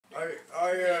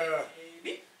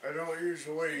I don't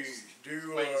usually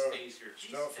do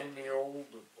stuff from the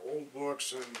old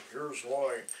books, and here's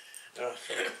why.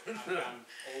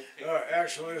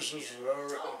 Actually, this is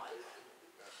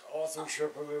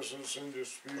authorship of this is in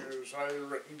dispute. It was either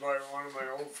written by one of my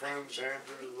old friends,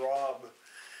 Andrew Robb,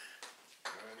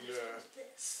 and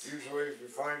usually if you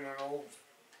find an old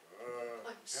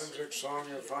Penzic song,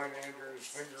 you'll find Andrew's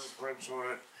fingerprints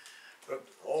on it. But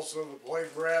also the play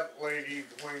Brat Lady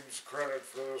claims credit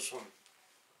for this one.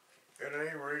 At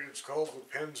any rate, it's called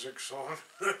the Penzic song.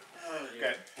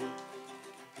 Okay.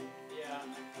 Yeah.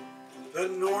 The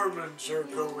Normans are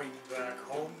going back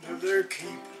home to their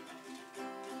keep.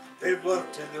 They've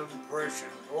left an impression,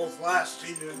 both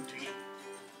lasting and deep.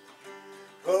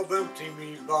 12 empty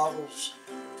meat bottles,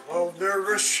 12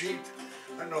 nervous sheep,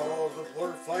 and all the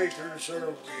poor fighters are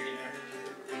weary.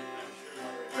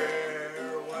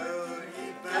 Farewell,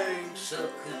 ye banks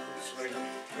of Cooper's Lake,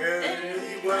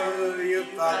 farewell, ye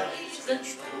valleys and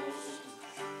shoals.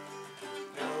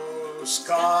 No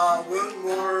scar will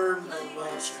warm the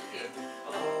lost again,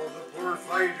 all the poor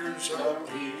fighters are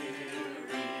weary.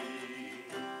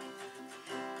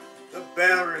 The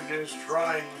Baron is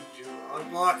trying to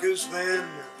unlock his van.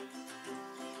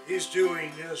 He's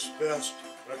doing his best,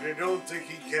 but I don't think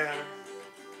he can.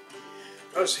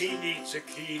 'Cause he needs a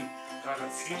key, not a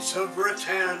piece of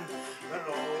rattan, and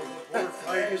all the poor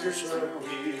fighters are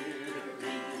weary.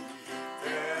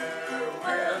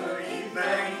 Farewell, ye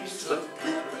banks of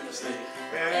Cooper's Lake,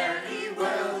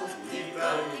 farewell, ye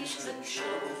valleys and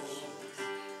shoals.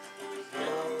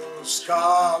 No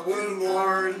scar will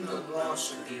warn the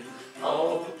lost again,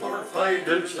 all the poor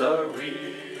fighters are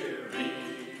weary.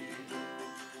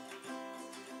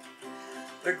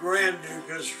 The Grand Duke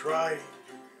is trying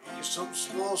to ease some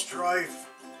small strife.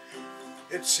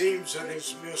 It seems that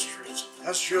his mistress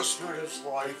has just rid his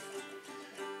life,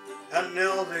 and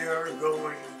now they are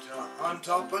going to hunt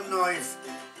up a knife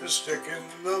to stick in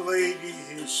the lady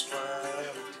he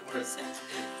slept with.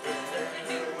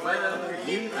 Farewell,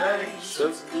 ye banks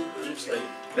of Cooper's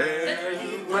Lake,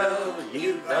 farewell,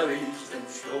 ye valleys and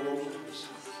shoals.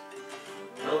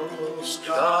 No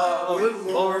star will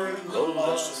mourn the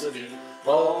lost city,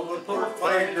 all the poor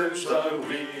fighters are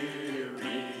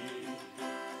weary.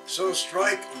 So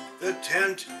strike the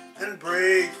tent and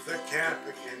break the camp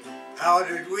again. How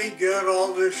did we get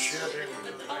all this shit in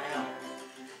the van?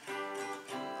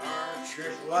 Aren't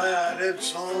you glad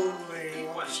it's only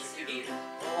once a year?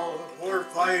 All the poor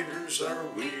fighters are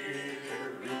weary.